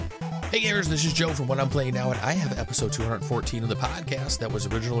Hey gamers, this is Joe from What I'm Playing Now, and I have episode 214 of the podcast that was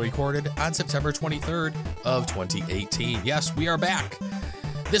originally recorded on September 23rd of 2018. Yes, we are back.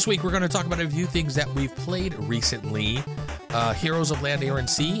 This week we're going to talk about a few things that we've played recently. Heroes of Land, Air, and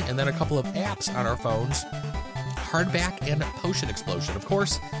Sea, and then a couple of apps on our phones. Hardback and Potion Explosion. Of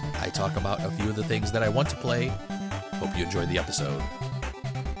course, I talk about a few of the things that I want to play. Hope you enjoyed the episode.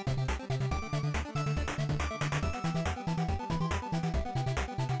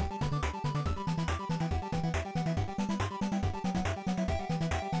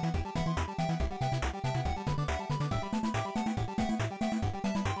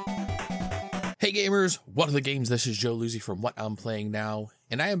 Hey gamers, what are the games? This is Joe Luzzi from What I'm Playing Now,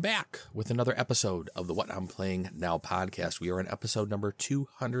 and I am back with another episode of the What I'm Playing Now podcast. We are on episode number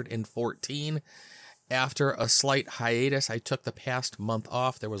 214. After a slight hiatus, I took the past month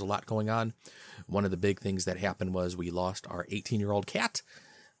off. There was a lot going on. One of the big things that happened was we lost our 18-year-old cat,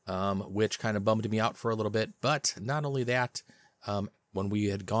 which kind of bummed me out for a little bit. But not only that, when we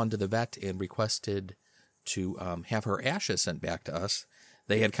had gone to the vet and requested to have her ashes sent back to us,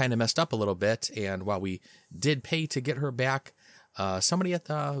 they had kind of messed up a little bit, and while we did pay to get her back, somebody at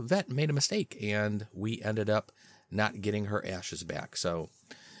the vet made a mistake, and we ended up not getting her ashes back. So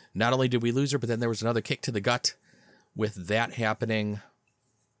not only did we lose her, but then there was another kick to the gut with that happening.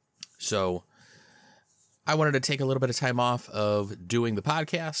 So I wanted to take a little bit of time off of doing the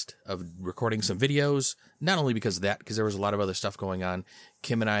podcast, of recording some videos, not only because of that, because there was a lot of other stuff going on.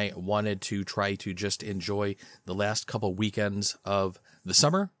 Kim and I wanted to try to just enjoy the last couple weekends of the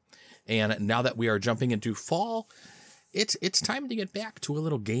summer. And now that we are jumping into fall, it's time to get back to a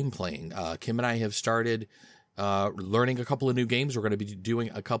little game playing. Kim and I have started learning a couple of new games. We're going to be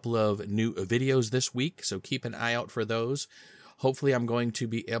doing a couple of new videos this week, so keep an eye out for those. Hopefully I'm going to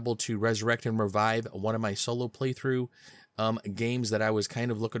be able to resurrect and revive one of my solo playthrough games that I was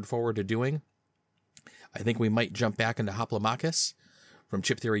kind of looking forward to doing. I think we might jump back into Hoplomachus from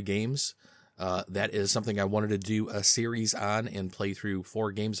Chip Theory Games. That is something I wanted to do a series on and play through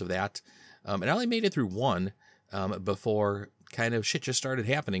 4 games of that. And I only made it through 1 before kind of shit just started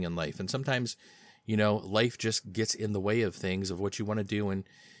happening in life. And sometimes, you know, life just gets in the way of things, of what you want to do, and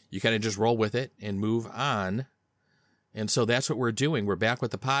you kind of just roll with it and move on. And so that's what we're doing. We're back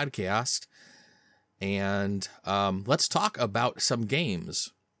with the podcast, and let's talk about some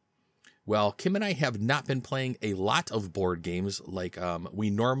games. Well, Kim and I have not been playing a lot of board games like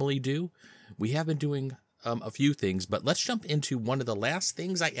we normally do. We have been doing a few things, but let's jump into one of the last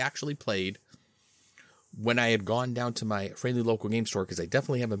things I actually played when I had gone down to my friendly local game store, because I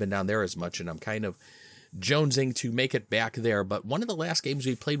definitely haven't been down there as much, and I'm kind of jonesing to make it back there. But one of the last games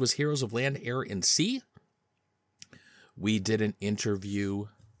we played was Heroes of Land, Air, and Sea. We did an interview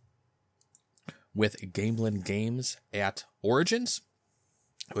with Gamelin Games at Origins.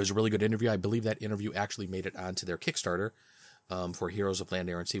 It was a really good interview. I believe that interview actually made it onto their Kickstarter for Heroes of Land,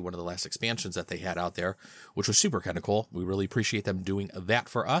 Air, and Sea, one of the last expansions that they had out there, which was super kind of cool. We really appreciate them doing that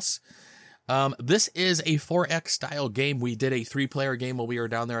for us. This is a 4X style game. We did a 3-player game while we were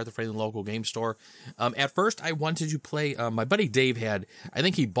down there at the friendly local game store. At first, I wanted to play, my buddy Dave had, I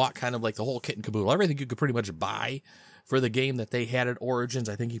think he bought kind of like the whole kit and caboodle, everything you could pretty much buy for the game that they had at Origins.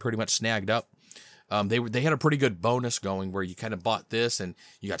 I think he pretty much snagged up. They had a pretty good bonus going where you kind of bought this and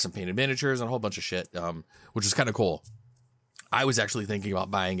you got some painted miniatures and a whole bunch of shit, which is kind of cool. I was actually thinking about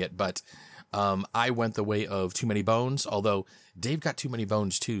buying it, but I went the way of Too Many Bones, although Dave got Too Many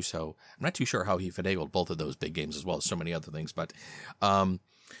Bones too, so I'm not too sure how he finagled both of those big games as well as so many other things. But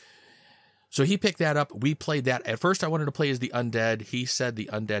so he picked that up. We played that. At first I wanted to play as the Undead. He said the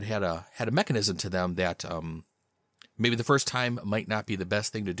Undead had a mechanism to them that maybe the first time might not be the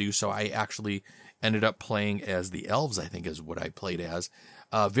best thing to do, so I actually ended up playing as the Elves, I think is what I played as.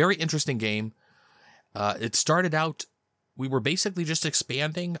 Very interesting game. It started out, we were basically just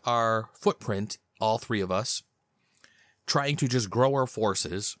expanding our footprint, all 3 of us, trying to just grow our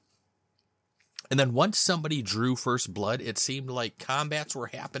forces. And then once somebody drew first blood, it seemed like combats were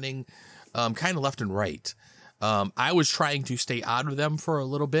happening kind of left and right. I was trying to stay out of them for a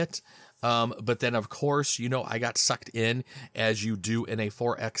little bit. But then, of course, you know, I got sucked in, as you do in a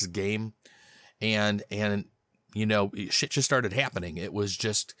 4X game. And you know, shit just started happening. It was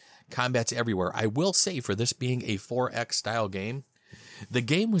just combats everywhere. I will say, for this being a 4X style game, the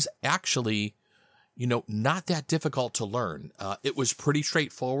game was actually, you know, not that difficult to learn. It was pretty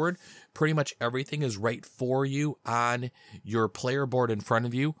straightforward. Pretty much everything is right for you on your player board in front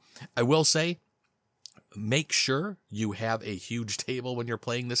of you. I will say, make sure you have a huge table when you're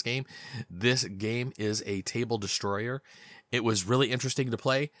playing this game. This game is a table destroyer. It was really interesting to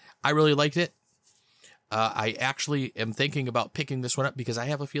play. I really liked it. I actually am thinking about picking this one up because I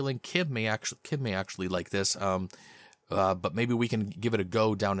have a feeling Kim may actually like this. But maybe we can give it a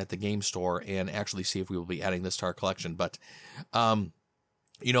go down at the game store and actually see if we will be adding this to our collection. But,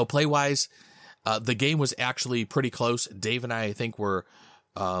 play wise, the game was actually pretty close. Dave and I think, were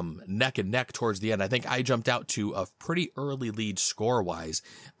neck and neck towards the end. I think I jumped out to a pretty early lead score wise.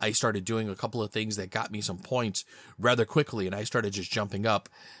 I started doing a couple of things that got me some points rather quickly, and I started just jumping up.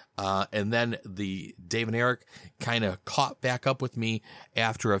 And then Dave and Eric kind of caught back up with me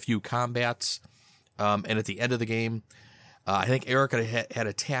after a few combats. And at the end of the game, I think Eric had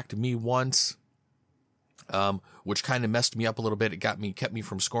attacked me once, which kind of messed me up a little bit. It kept me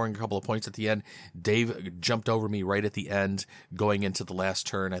from scoring a couple of points at the end. Dave jumped over me right at the end, going into the last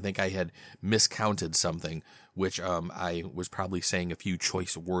turn. I think I had miscounted something, which I was probably saying a few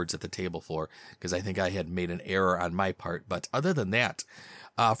choice words at the table for, because I think I had made an error on my part. But other than that,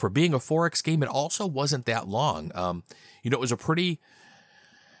 for being a 4X game, it also wasn't that long. It was a pretty...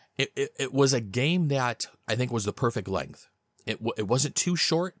 It was a game that I think was the perfect length. It wasn't too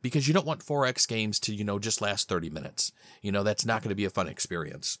short, because you don't want 4X games to, just last 30 minutes. That's not going to be a fun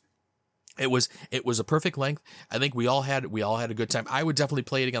experience. It was a perfect length. I think we all had a good time. I would definitely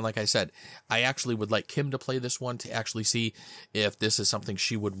play it again. Like I said, I actually would like Kim to play this one to actually see if this is something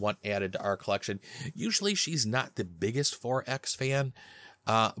she would want added to our collection. Usually she's not the biggest 4X fan,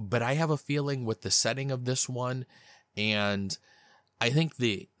 but I have a feeling with the setting of this one, and I think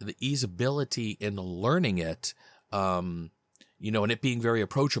the easeability in learning it, and it being very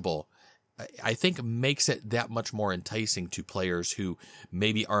approachable, I think makes it that much more enticing to players who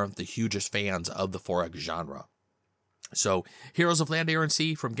maybe aren't the hugest fans of the 4X genre. So, Heroes of Land, Air, and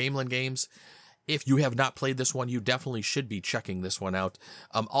Sea from Gamelyn Games. If you have not played this one, you definitely should be checking this one out.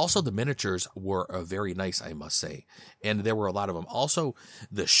 Also, the miniatures were very nice, I must say. And there were a lot of them. Also,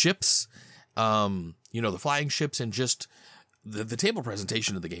 the ships, the flying ships, and just... The table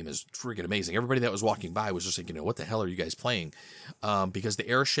presentation of the game is freaking amazing. Everybody that was walking by was just thinking, what the hell are you guys playing? Because the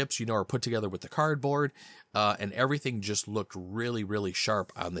airships, are put together with the cardboard, and everything just looked really, really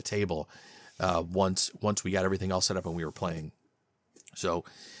sharp on the table once we got everything all set up and we were playing. So,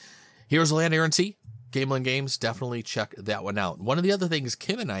 Heroes of Land, Air, and Sea, Gamelyn Games, definitely check that one out. One of the other things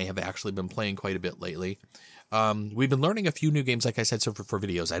Kim and I have actually been playing quite a bit lately. We've been learning a few new games, like I said, so for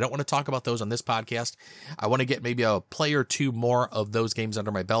videos. I don't want to talk about those on this podcast. I want to get maybe a play or two more of those games under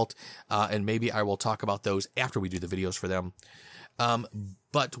my belt, and maybe I will talk about those after we do the videos for them.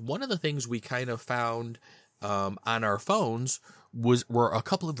 But one of the things we kind of found on our phones were a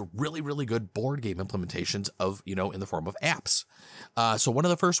couple of really, really good board game implementations of, in the form of apps. So one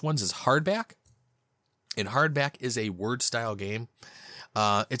of the first ones is Hardback, and Hardback is a word style game.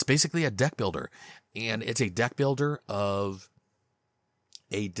 It's basically a deck builder. And it's a deck builder of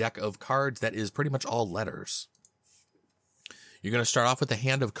a deck of cards that is pretty much all letters. You're going to start off with a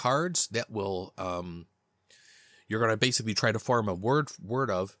hand of cards that will, you're going to basically try to form a word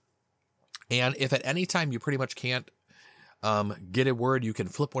of. And if at any time you pretty much can't get a word, you can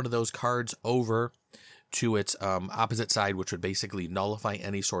flip one of those cards over to its opposite side, which would basically nullify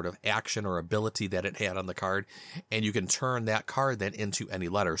any sort of action or ability that it had on the card. And you can turn that card then into any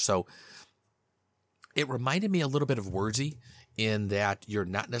letter. So it reminded me a little bit of Wordsy in that you're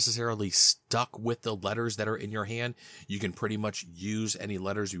not necessarily stuck with the letters that are in your hand. You can pretty much use any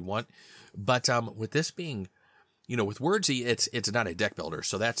letters you want. But with this being, with Wordsy, it's not a deck builder.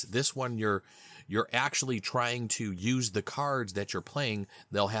 So that's this one. You're actually trying to use the cards that you're playing.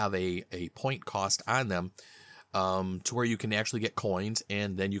 They'll have a point cost on them to where you can actually get coins,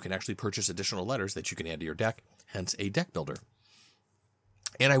 and then you can actually purchase additional letters that you can add to your deck. Hence a deck builder.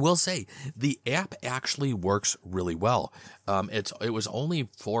 And I will say, the app actually works really well. It was only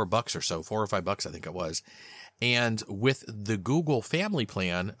 $4 or so, $4 or $5, I think it was. And with the Google Family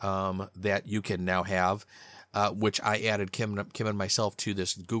Plan that you can now have, which I added Kim and myself to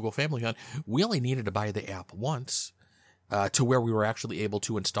this Google Family Plan, we only needed to buy the app once to where we were actually able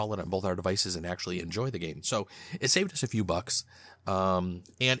to install it on both our devices and actually enjoy the game. So it saved us a few bucks. And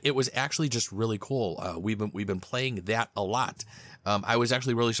it was actually just really cool. We've been playing that a lot. I was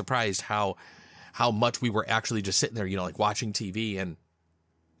actually really surprised how much we were actually just sitting there, like watching TV, and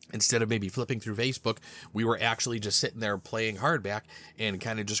instead of maybe flipping through Facebook, we were actually just sitting there playing Hardback and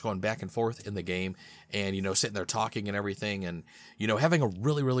kind of just going back and forth in the game, and, sitting there talking and everything, and, having a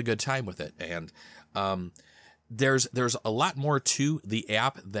really, really good time with it. And, there's a lot more to the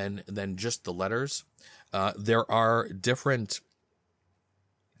app than just the letters. There are different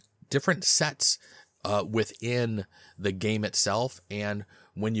sets within the game itself, and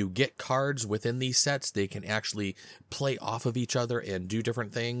when you get cards within these sets, they can actually play off of each other and do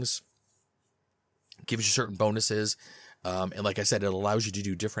different things. gives you certain bonuses. And like I said, it allows you to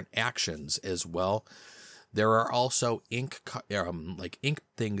do different actions as well. There are also ink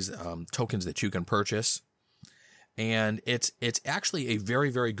things, tokens that you can purchase. And it's actually a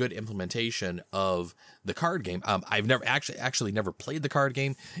very, very good implementation of the card game. I've never actually never played the card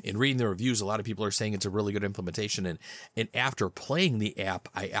game. In reading the reviews, a lot of people are saying it's a really good implementation. And after playing the app,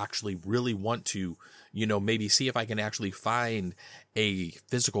 I actually really want to, maybe see if I can actually find a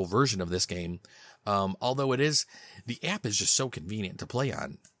physical version of this game. Although the app is just so convenient to play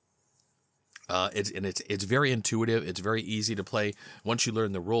on. It's very intuitive. It's very easy to play. Once you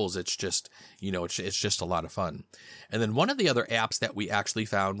learn the rules, it's just, it's just a lot of fun. And then one of the other apps that we actually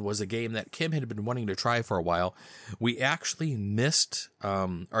found was a game that Kim had been wanting to try for a while. We actually missed,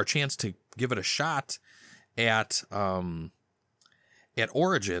 our chance to give it a shot at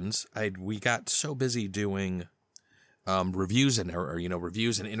Origins. We got so busy doing, reviews and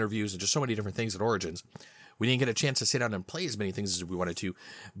interviews and just so many different things at Origins. We didn't get a chance to sit down and play as many things as we wanted to,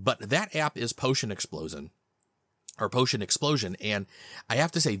 but that app is Potion Explosion. And I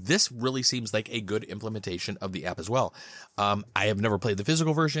have to say, this really seems like a good implementation of the app as well. I have never played the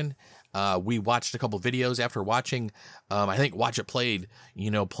physical version. We watched a couple videos after watching, I think Watch It Played,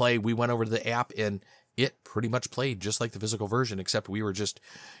 play. We went over to the app and it pretty much played just like the physical version, except we were just,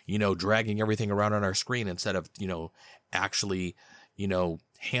 dragging everything around on our screen instead of, actually,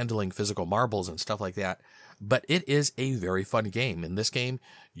 handling physical marbles and stuff like that. But it is a very fun game. In this game,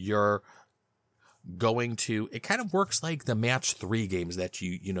 you're going to, it kind of works like the Match 3 games that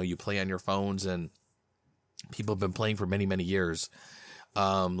you play on your phones and people have been playing for many, many years.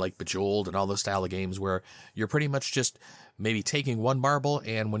 Like Bejeweled and all those style of games where you're pretty much just maybe taking one marble,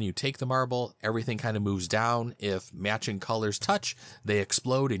 and when you take the marble, everything kind of moves down. If matching colors touch, they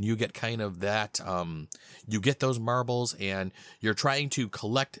explode, and you get kind of that, you get those marbles, and you're trying to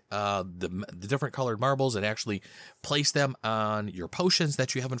collect the different colored marbles and actually place them on your potions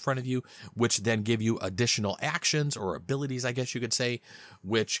that you have in front of you, which then give you additional actions or abilities, I guess you could say,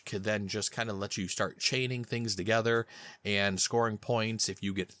 which could then just kind of let you start chaining things together and scoring points. If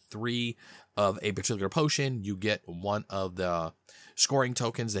you get 3 of a particular potion, you get 1 of the scoring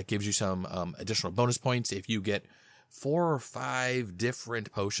tokens that gives you some additional bonus points. If you get 4 or 5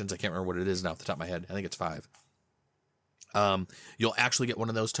 different potions, I can't remember what it is now off the top of my head. I think it's 5. You'll actually get 1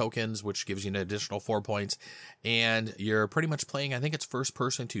 of those tokens, which gives you an additional 4 points. And you're pretty much playing, I think it's first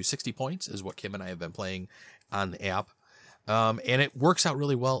person to 60 points is what Kim and I have been playing on the app. And it works out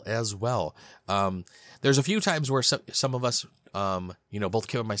really well as well. There's a few times where some of us, both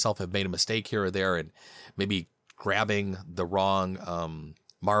Kim and myself have made a mistake here or there and maybe grabbing the wrong,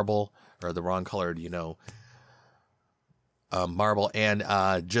 marble or the wrong colored, marble. And,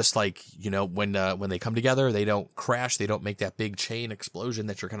 just like, when they come together, they don't crash. They don't make that big chain explosion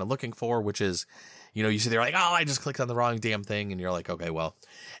that you're kind of looking for, which is, you see they're like, oh, I just clicked on the wrong damn thing. And you're like, okay, well,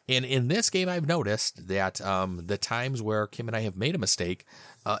 and in this game, I've noticed that, the times where Kim and I have made a mistake,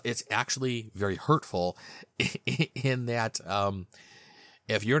 it's actually very hurtful in that,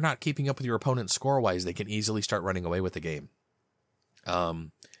 if you're not keeping up with your opponent score-wise, they can easily start running away with the game.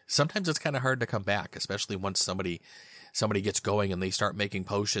 Sometimes it's kind of hard to come back, especially once somebody gets going and they start making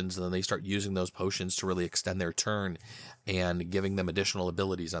potions and then they start using those potions to really extend their turn and giving them additional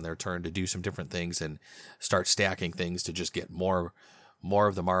abilities on their turn to do some different things and start stacking things to just get more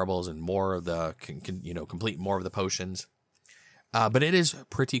of the marbles and more of the, complete more of the potions. But it is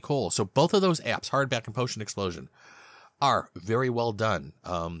pretty cool. So both of those apps, Hardback and Potion Explosion, are very well done.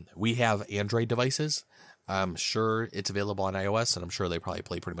 We have Android devices. I'm sure it's available on iOS, and I'm sure they probably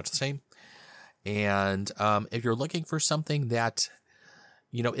play pretty much the same. And if you're looking for something that,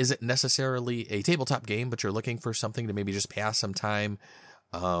 isn't necessarily a tabletop game, but you're looking for something to maybe just pass some time,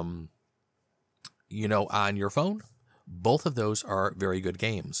 on your phone, both of those are very good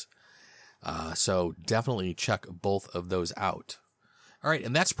games. So definitely check both of those out. All right,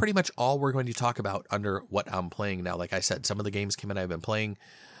 and that's pretty much all we're going to talk about under what I'm playing now. Like I said, some of the games Kim and I have been playing.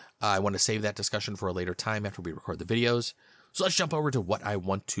 I want to save that discussion for a later time after we record the videos. So let's jump over to what I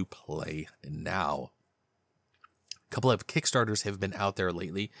want to play now. A couple of Kickstarters have been out there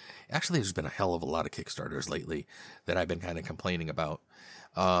lately. Actually, there's been a hell of a lot of Kickstarters lately that I've been kind of complaining about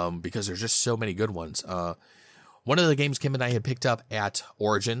because there's just so many good ones. One of the games Kim and I had picked up at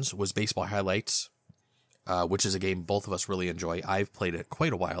Origins was Baseball Highlights, which is a game both of us really enjoy. I've played it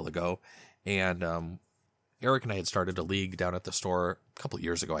quite a while ago, and Eric and I had started a league down at the store a couple of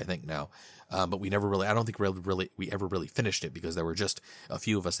years ago, I think now. But we never really, I don't think we ever really finished it because there were just a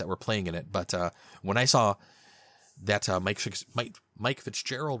few of us that were playing in it. But when I saw that Mike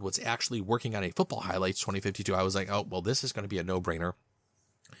Fitzgerald was actually working on a Football Highlights 2052, I was like, oh, well, this is going to be a no-brainer.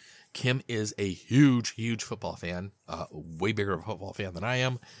 Kim is a huge football fan, way bigger of a football fan than I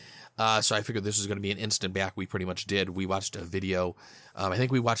am. So I figured this was going to be an instant back. We pretty much did. We watched a video. I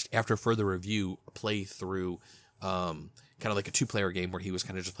think we watched After Further Review play through kind of like a 2-player game where he was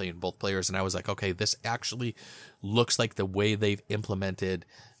kind of just playing both players. And I was like, okay, this actually looks like the way they've implemented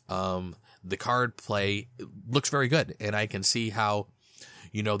the card play looks very good. And I can see how,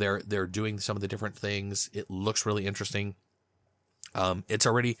 they're doing some of the different things. It looks really interesting. It's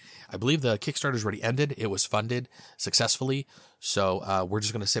already, I believe the Kickstarter's already ended. It was funded successfully. So, we're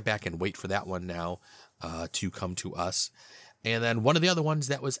just going to sit back and wait for that one now, to come to us. And then one of the other ones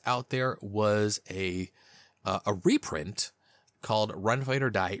that was out there was a reprint called Run Fight or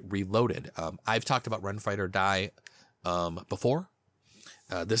Die Reloaded. I've talked about Run Fight or Die, before.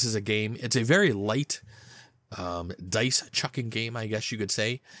 This is a game. It's a very light, dice chucking game, I guess you could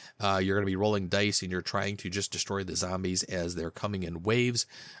say. You're going to be rolling dice and you're trying to just destroy the zombies as they're coming in waves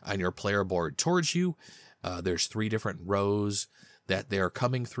on your player board towards you. There's 3 different rows that they're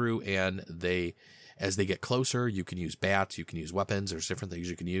coming through, and as they get closer, you can use bats, you can use weapons, there's different things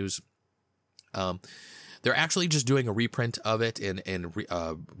you can use. They're actually just doing a reprint of it and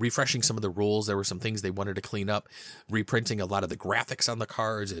refreshing some of the rules. There were some things they wanted to clean up, reprinting a lot of the graphics on the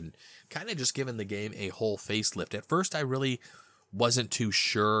cards and kind of just giving the game a whole facelift. At first, I really wasn't too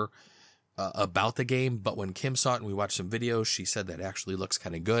sure about the game, but when Kim saw it and we watched some videos, she said that actually looks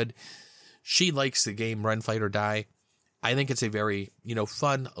kind of good. She likes the game Run, Fight, or Die. I think it's a very,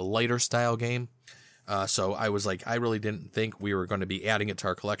 fun, lighter style game. So I was like, I really didn't think we were going to be adding it to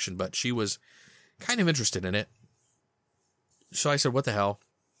our collection, but she was kind of interested in it. So I said, what the hell?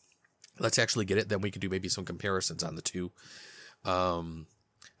 Let's actually get it. Then we could do maybe some comparisons on the two to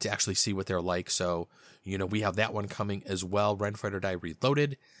actually see what they're like. So, we have that one coming as well. Run, Fight, or Die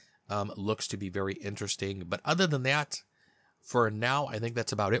Reloaded looks to be very interesting. But other than that, for now, I think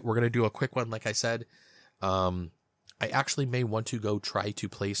that's about it. We're going to do a quick one. Like I said, I actually may want to go try to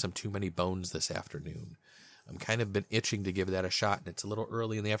play some Too Many Bones this afternoon. I'm kind of been itching to give that a shot, and it's a little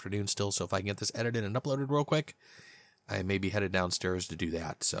early in the afternoon still, so if I can get this edited and uploaded real quick, I may be headed downstairs to do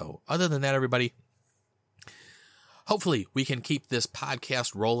that. So other than that, everybody, hopefully we can keep this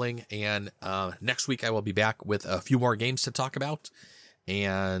podcast rolling, and next week I will be back with a few more games to talk about.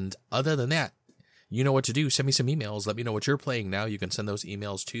 And other than that, you know what to do. Send me some emails. Let me know what you're playing now. You can send those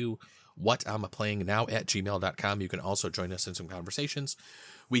emails to whatimplayingnow@gmail.com. You can also join us in some conversations.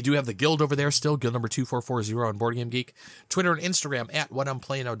 We do have the guild over there still, guild number 2440 on Board Game Geek. Twitter and Instagram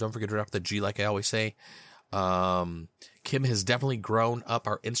 @whatimplayingnow. Don't forget to drop the G like I always say. Kim has definitely grown up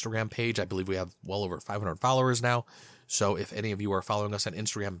our Instagram page. I believe we have well over 500 followers now. So if any of you are following us on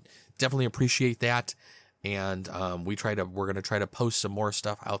Instagram, definitely appreciate that. And we're going to try to post some more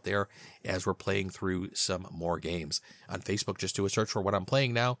stuff out there as we're playing through some more games. On Facebook, just do a search for What I'm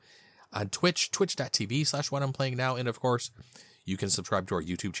Playing Now. On Twitch, twitch.tv/whatimplayingnow. And of course, you can subscribe to our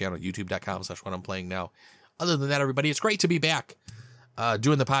YouTube channel, youtube.com/whatimplayingnow. Other than that, everybody, it's great to be back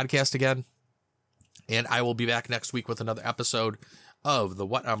doing the podcast again. And I will be back next week with another episode of the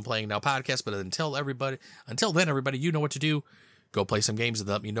What I'm Playing Now podcast. But until then, everybody, you know what to do. Go play some games and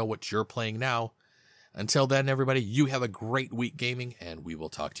let me know what you're playing now. Until then, everybody, you have a great week gaming, and we will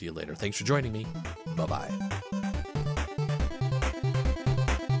talk to you later. Thanks for joining me. Bye-bye.